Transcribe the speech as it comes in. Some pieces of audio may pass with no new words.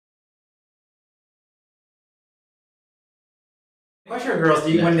Question, girls,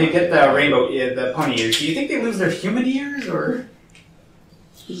 do you, when they get the rainbow, the pony ears, do you think they lose their human ears, or?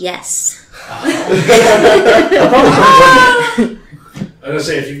 Yes. I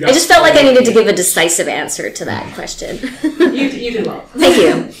just felt like I needed to give a decisive answer to that question. You did well. Thank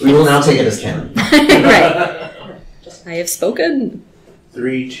you. We will now take it as canon. Right. I have spoken.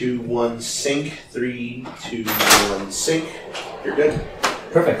 3, 2, 1, sync. 3, 2, 1, sync. You're good.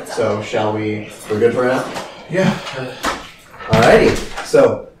 Perfect. So, shall we? We're good for now? Yeah. Alrighty.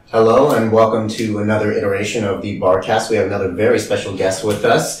 So, hello and welcome to another iteration of the Barcast. We have another very special guest with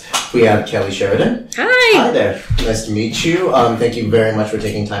us. We have Kelly Sheridan. Hi. Hi there. Nice to meet you. Thank you very much for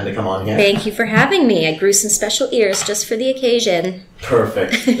taking time to come on here. Thank you for having me. I grew some special ears just for the occasion.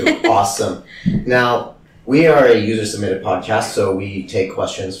 Perfect. Awesome. Now, we are a user-submitted podcast, so we take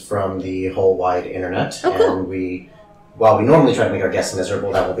questions from the whole wide internet. Oh, cool. And while we normally try to make our guests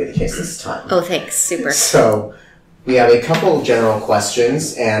miserable, that will be the case this time. Oh, thanks. Super. So, we have a couple general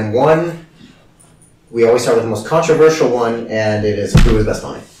questions, and one, we always start with the most controversial one, and it is, who is best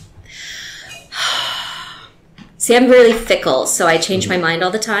pony? See, I'm really fickle, so I change my mind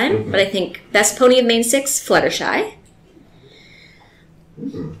all the time, but I think best pony of main 6, Fluttershy.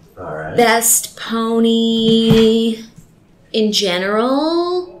 All right. Best pony in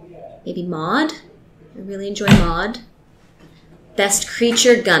general, maybe Maud. I really enjoy Maud. Best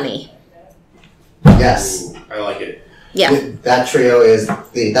creature, Gummy. Yes. I like it. Yeah. That trio is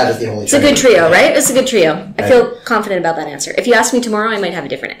that is the only. It's a good trio, right? It's a good trio. I feel confident about that answer. If you ask me tomorrow, I might have a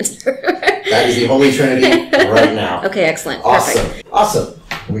different answer. That is the Holy Trinity right now. Okay, excellent. Awesome. Perfect. Awesome.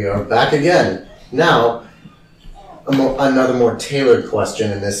 We are back again. Now, another more tailored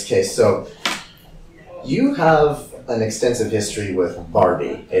question in this case. So, you have an extensive history with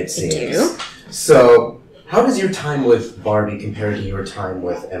Barbie, it seems. I do. So, how does your time with Barbie compare to your time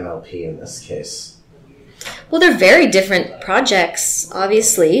with MLP in this case? Well, they're very different projects,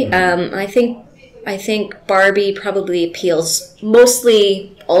 obviously. I think Barbie probably appeals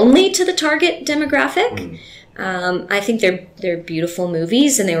mostly only to the target demographic. I think they're beautiful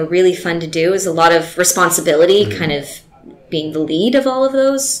movies, and they were really fun to do. There's a lot of responsibility, kind of being the lead of all of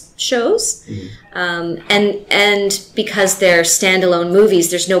those shows. And because they're standalone movies,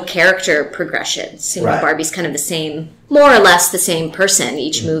 there's no character progression. So Right. Barbie's kind of the same, more or less the same person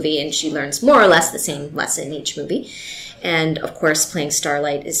each movie, and she learns more or less the same lesson each movie. And of course, playing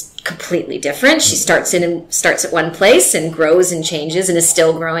Starlight is completely different. She starts at one place and grows and changes and is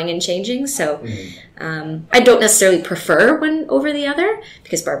still growing and changing. So I don't necessarily prefer one over the other,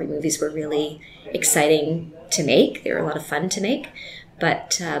 because Barbie movies were really exciting to make. They were a lot of fun to make,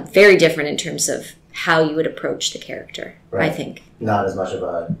 but very different in terms of how you would approach the character, Right. I think. Not as much of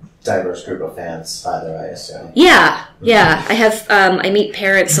a diverse group of fans either, I assume. Yeah. I have, I meet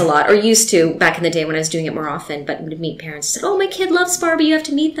parents a lot, or used to back in the day when I was doing it more often, but would meet parents and said, oh, my kid loves Barbie, you have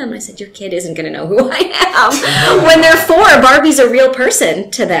to meet them. And I said, your kid isn't going to know who I am. When they're 4, Barbie's a real person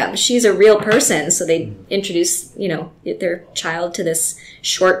to them. She's a real person. So they introduce, their child to this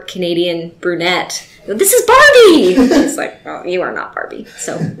short Canadian brunette. This is Barbie! It's like, oh, you are not Barbie.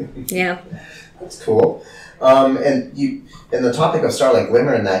 So, yeah. That's cool. And the topic of Starlight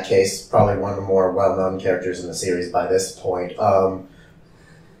Glimmer in that case, probably one of the more well-known characters in the series by this point.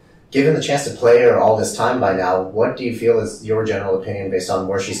 Given the chance to play her all this time by now, what do you feel is your general opinion based on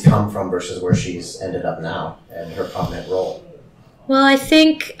where she's come from versus where she's ended up now and her prominent role? Well, I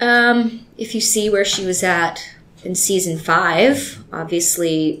think if you see where she was at in season 5,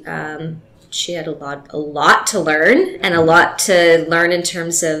 obviously she had a lot to learn, and a lot to learn in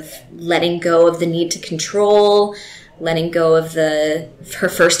terms of letting go of the need to control, letting go of her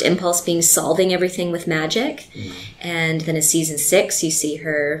first impulse being solving everything with magic. And then in season 6, you see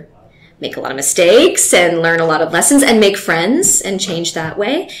her make a lot of mistakes and learn a lot of lessons and make friends and change that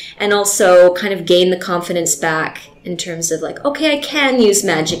way. And also kind of gain the confidence back in terms of like, okay, I can use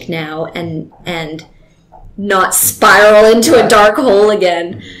magic now and not spiral into a dark hole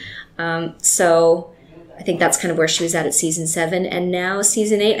again. So I think that's kind of where she was at season 7. And now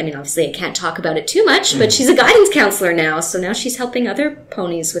season 8, I mean, obviously I can't talk about it too much, but she's a guidance counselor now. So now she's helping other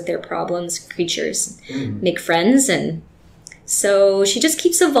ponies with their problems, creatures, make friends. And so she just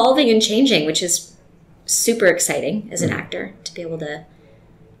keeps evolving and changing, which is super exciting as an actor to be able to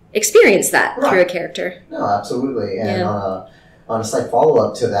experience that through a character. No, absolutely. And on a slight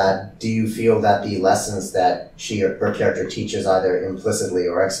follow-up to that, do you feel that the lessons that her character teaches either implicitly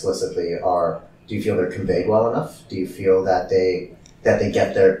or explicitly do you feel they're conveyed well enough? Do you feel that they that they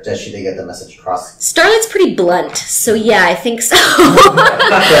get the message across? Starlight's pretty blunt, so yeah, I think so.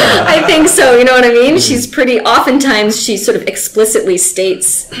 I think so, you know what I mean? She's oftentimes she sort of explicitly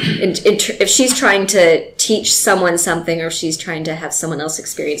states, if she's trying to teach someone something or if she's trying to have someone else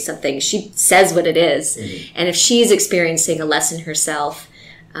experience something, she says what it is. And if she's experiencing a lesson herself,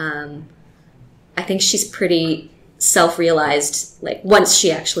 I think she's pretty self-realized, like, once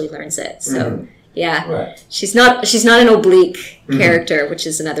she actually learns it, so... Yeah, right. She's not an oblique character, which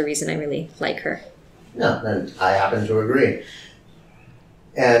is another reason I really like her. No, and I happen to agree.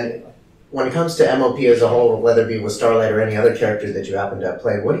 And when it comes to MOP as a whole, whether it be with Starlight or any other character that you happen to have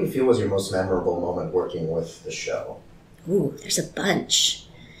played, what do you feel was your most memorable moment working with the show? Ooh, there's a bunch.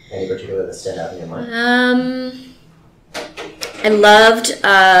 Any particular that stand out in your mind? I loved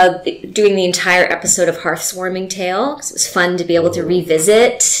doing the entire episode of Hearthswarming Tale because it was fun to be able to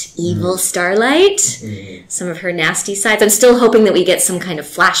revisit evil Starlight, some of her nasty sides. I'm still hoping that we get some kind of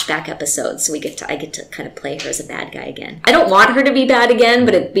flashback episode, so I get to kind of play her as a bad guy again. I don't want her to be bad again,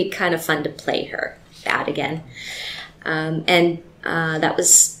 but it'd be kind of fun to play her bad again. And that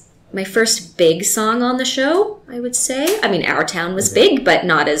was my first big song on the show, I would say. I mean, Our Town was big, but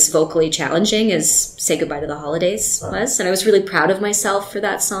not as vocally challenging as Say Goodbye to the Holidays was. And I was really proud of myself for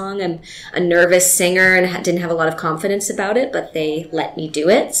that song. I'm a nervous singer and didn't have a lot of confidence about it, but they let me do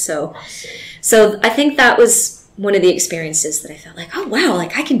it. So I think that was one of the experiences that I felt like, oh, wow,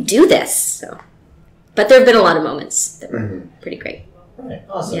 like I can do this. So, but there have been a lot of moments that were pretty great. All right,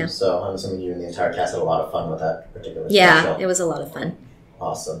 awesome. Yeah. So I'm assuming you and the entire cast had a lot of fun with that particular special. It was a lot of fun.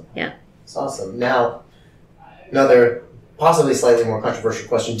 Awesome. Yeah. It's awesome. Now, another possibly slightly more controversial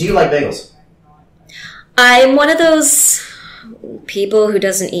question. Do you like bagels? I'm one of those people who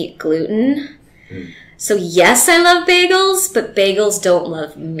doesn't eat gluten. So yes, I love bagels, but bagels don't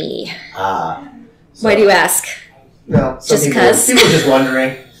love me. Why do you ask? No, just because? People were just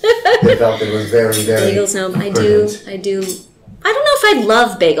wondering. They felt it was very, very bagels, no, I do. I don't know if I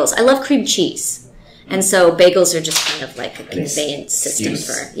love bagels. I love cream cheese. And so bagels are just kind of like a conveyance system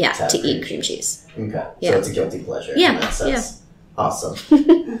to eat cream cheese. Okay. So it's a guilty pleasure in that sense. Yeah. Awesome.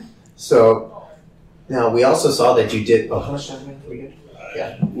 So now we also saw that you did how much time have we got?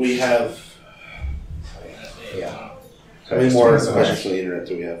 Yeah. We have how many more questions on the internet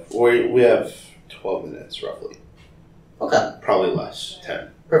do we have? We have 12 minutes roughly. Okay. Probably less.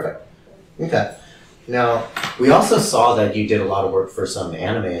 10. Perfect. Okay. Now, we also saw that you did a lot of work for some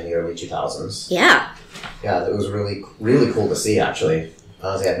anime in the early 2000s. Yeah. Yeah, that was really, really cool to see, actually.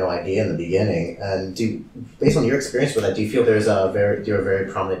 Honestly, I had no idea in the beginning. And based on your experience with that, do you feel there are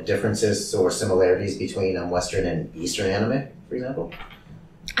very prominent differences or similarities between Western and Eastern anime, for example?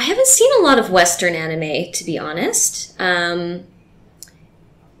 I haven't seen a lot of Western anime, to be honest.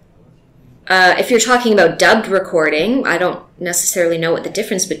 If you're talking about dubbed recording, I don't necessarily know what the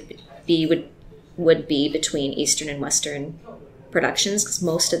difference would be between Eastern and Western productions, because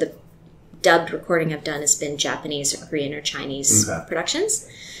most of the dubbed recording I've done has been Japanese or Korean or Chinese productions.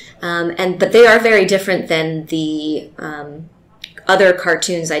 But they are very different than the other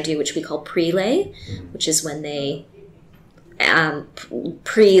cartoons I do, which we call prelay, which is when they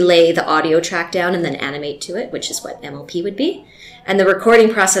prelay the audio track down and then animate to it, which is what MLP would be. And the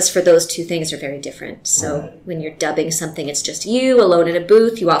recording process for those two things are very different. So when you're dubbing something, it's just you alone in a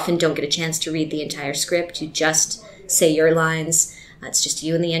booth. You often don't get a chance to read the entire script. You just say your lines. It's just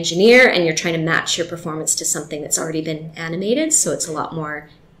you and the engineer, and you're trying to match your performance to something that's already been animated. So it's a lot more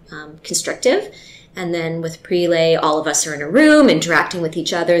constrictive. And then with prelay, all of us are in a room interacting with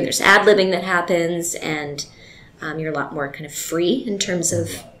each other, and there's ad-libbing that happens, and you're a lot more kind of free in terms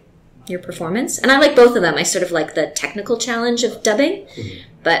of your performance. And I like both of them. I sort of like the technical challenge of dubbing,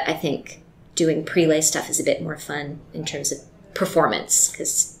 but I think doing prelay stuff is a bit more fun in terms of performance,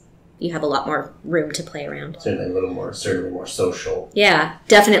 because you have a lot more room to play around. Certainly more social. Yeah,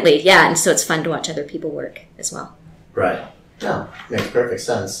 definitely. Yeah, and so it's fun to watch other people work as well. Right. No, makes perfect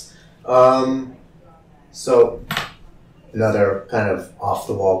sense. So, another kind of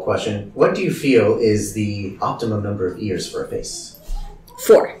off-the-wall question. What do you feel is the optimum number of ears for a face?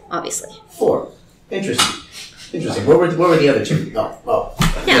 4, obviously. 4. Interesting. What were the other 2? Oh.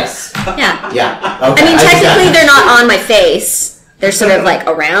 Yeah. Yes. Yeah. Yeah. Okay. I mean, technically they're not on my face. They're sort of like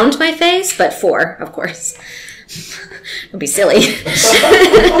around my face, but 4, of course. It'd be silly.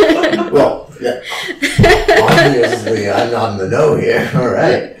 Well, yeah. Obviously, I'm not in the know here. All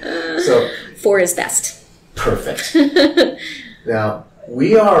right. So 4 is best. Perfect. Now,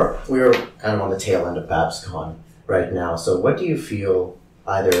 we're kind of on the tail end of Babscon right now. So what do you feel,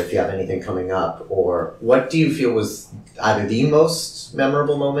 either if you have anything coming up, or what do you feel was either the most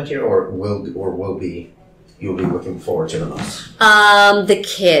memorable moment here or will be you'll be looking forward to the most? The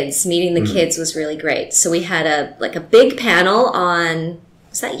kids. Meeting the kids was really great. So we had a big panel on,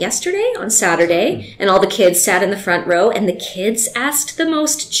 was that yesterday? On Saturday. And all the kids sat in the front row, and the kids asked the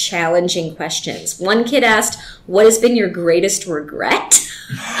most challenging questions. One kid asked, what has been your greatest regret?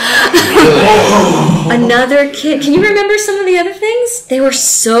 Another kid, can you remember some of the other things? They were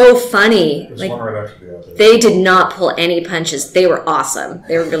so funny. There's Like, one right after the other. they did not pull any punches. They were awesome.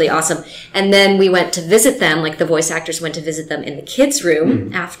 They were really awesome. And then we went to visit them, like the voice actors went to visit them in the kids'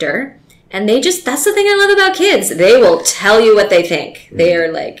 room after. And they just, that's the thing I love about kids. They will tell you what they think. They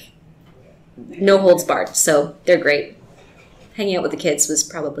are like, no holds barred. So they're great. Hanging out with the kids was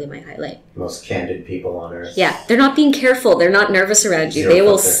probably my highlight. Most candid people on earth. Yeah, they're not being careful. They're not nervous around you. Zero They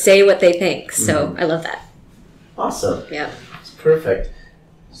will filter. say what they think. So I love that. Awesome. Yeah. It's perfect.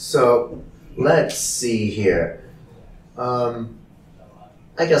 So let's see here. I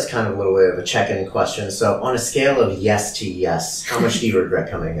guess kind of a little bit of a check-in question. So on a scale of yes to yes, how much do you regret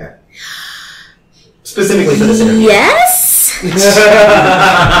coming here? Specifically for this interview. Yes?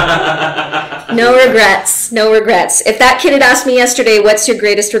 No regrets. No regrets. If that kid had asked me yesterday, what's your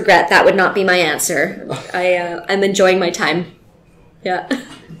greatest regret, that would not be my answer. I'm enjoying my time. Yeah.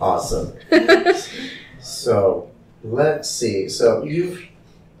 Awesome. So let's see. So you've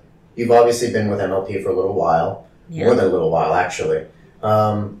obviously been with MLP for a little while. Yeah. More than a little while, actually.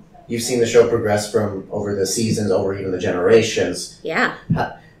 You've seen the show progress from over the seasons, over even the generations. Yeah.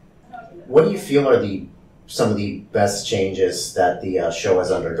 What do you feel are some of the best changes that the show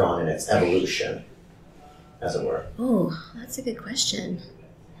has undergone in its evolution, as it were? Oh, that's a good question.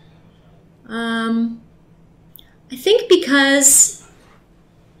 I think because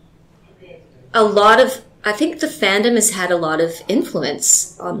I think the fandom has had a lot of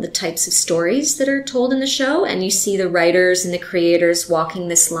influence on the types of stories that are told in the show, and you see the writers and the creators walking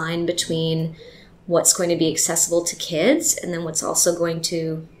this line between what's going to be accessible to kids and then what's also going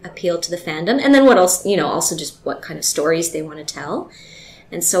to appeal to the fandom, and then what else, also just what kind of stories they want to tell.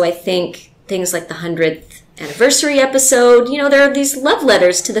 And so I think things like the 100th anniversary episode, there are these love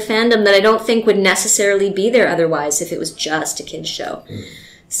letters to the fandom that I don't think would necessarily be there otherwise if it was just a kid's show.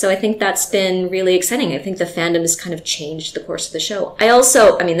 So I think that's been really exciting. I think the fandom has kind of changed the course of the show.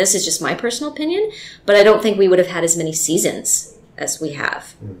 This is just my personal opinion, but I don't think we would have had as many seasons as we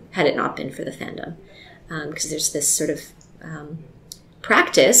have had it not been for the fandom. Because there's this sort of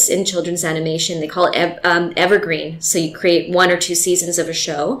practice in children's animation. They call it evergreen. So you create 1 or 2 seasons of a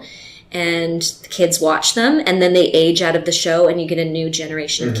show, and the kids watch them, and then they age out of the show, and you get a new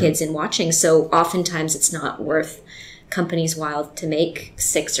generation of kids in watching. So oftentimes it's not worth companies' while to make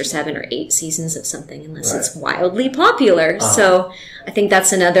 6 or 7 or 8 seasons of something unless it's wildly popular. So I think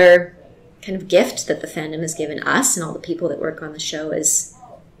that's another kind of gift that the fandom has given us and all the people that work on the show is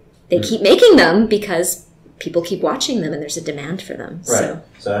they keep making them because people keep watching them and there's a demand for them. Right.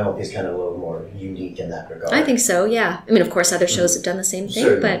 So MLP is kind of a little more unique in that regard. I think so, yeah. I mean, of course, other shows have done the same thing,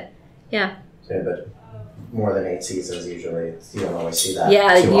 Certainly. but yeah. But more than 8 seasons usually, you don't always see that.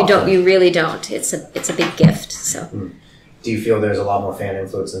 Yeah, too you often. don't. You really don't. It's a big gift. So. Do you feel there's a lot more fan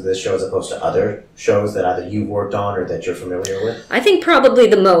influence in this show as opposed to other shows that either you've worked on or that you're familiar with? I think probably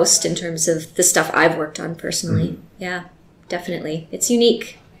the most in terms of the stuff I've worked on personally. Yeah, definitely. It's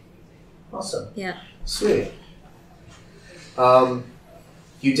unique. Awesome. Yeah. Sweet. It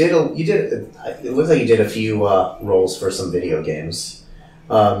looks like you did a few roles for some video games.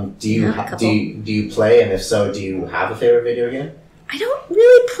 Do you play, and if so, do you have a favorite video game? I don't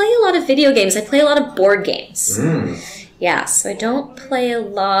really play a lot of video games. I play a lot of board games. Yeah, so I don't play a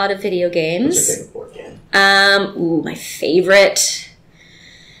lot of video games. What's your favorite board game? My favorite.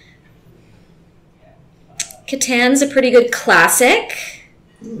 Catan's a pretty good classic.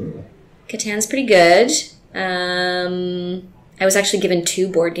 Catan's pretty good. I was actually given 2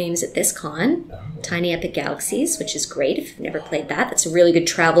 board games at this con. Tiny Epic Galaxies, which is great if you've never played that. That's a really good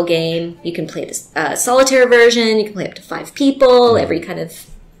travel game. You can play this solitaire version. You can play up to 5 people. Every kind of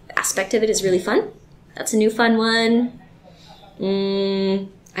aspect of it is really fun. That's a new fun one. I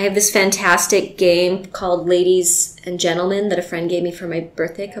have this fantastic game called Ladies and Gentlemen that a friend gave me for my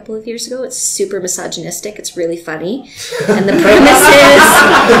birthday a couple of years ago. It's super misogynistic. It's really funny. And the premise is...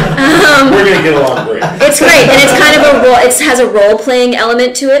 We're going to get along great. It's great. And it's kind of it has a role-playing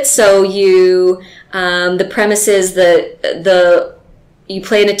element to it. So you... the premise is you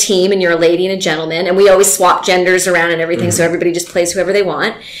play in a team and you're a lady and a gentleman, and we always swap genders around and everything, so everybody just plays whoever they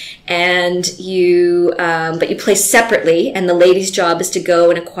want. And but you play separately, and the lady's job is to go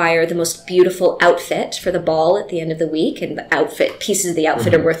and acquire the most beautiful outfit for the ball at the end of the week, and the pieces of the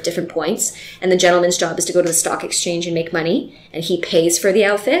outfit are worth different points. And the gentleman's job is to go to the stock exchange and make money, and he pays for the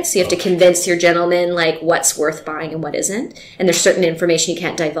outfit, so you have to convince your gentleman, like, what's worth buying and what isn't. And there's certain information you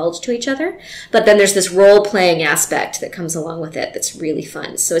can't divulge to each other. But then there's this role-playing aspect that comes along with it that's really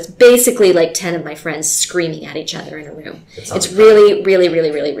fun. So it's basically like 10 of my friends screaming at each other in a room. It's really, really,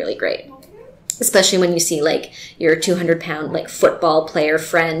 really, really, really great. Especially when you see, like, your 200-pound, like, football player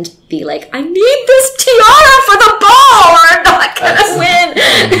friend be like, I need this tiara for the ball or I'm not going to win.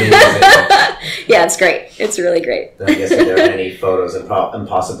 Yeah, it's great. It's really great. I guess if there are any photos and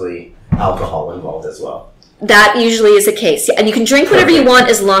possibly alcohol involved as well. That usually is the case. And you can drink whatever you want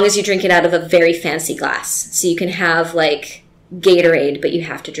as long as you drink it out of a very fancy glass. So you can have, like, Gatorade, but you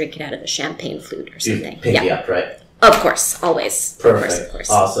have to drink it out of a champagne flute or something. Pinky up, right? Of course, always. Perfect. Of course.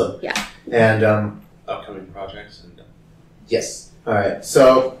 Awesome. Yeah. And Upcoming projects and yes. All right.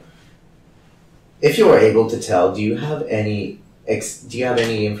 So, if you were able to tell, do you have any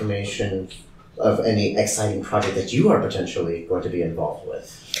information of any exciting project that you are potentially going to be involved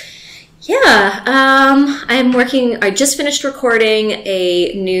with? Yeah, I just finished recording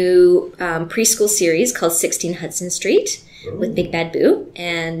a new preschool series called 16 Hudson Street with Big Bad Boo,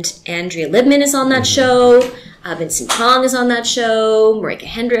 and Andrea Libman is on that show. Vincent Tong is on that show, Marika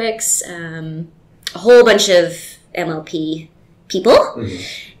Hendricks, a whole bunch of MLP people,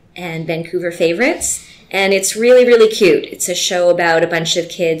 and Vancouver favorites. And it's really, really cute. It's a show about a bunch of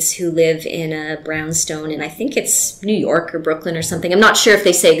kids who live in a brownstone, and I think it's New York or Brooklyn or something. I'm not sure if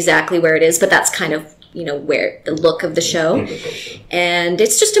they say exactly where it is, but that's kind of, where the look of the show. And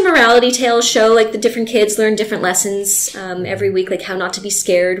it's just a morality tale show. Like, the different kids learn different lessons every week, like how not to be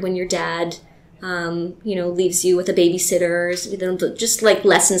scared when your dad leaves you with a babysitter, just like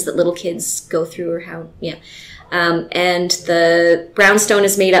lessons that little kids go through, or how, and the brownstone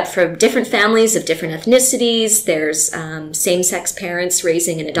is made up from different families of different ethnicities. There's same-sex parents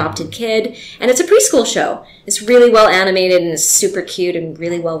raising an adopted kid, and it's a preschool show. It's really well animated, and it's super cute and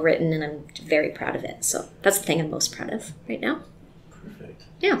really well written, and I'm very proud of it. So that's the thing I'm most proud of right now. Perfect.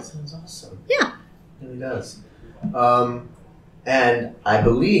 Yeah. That sounds awesome. Yeah. It really does. And I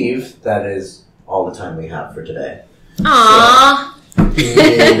believe that is all the time we have for today. Aww.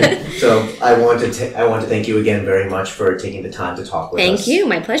 So I want to thank you again very much for taking the time to talk with us. Thank you.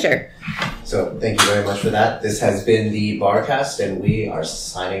 My pleasure. So thank you very much for that. This has been the Barcast, and we are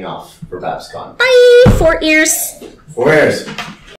signing off for Babscon. Bye. 4 ears. 4 ears.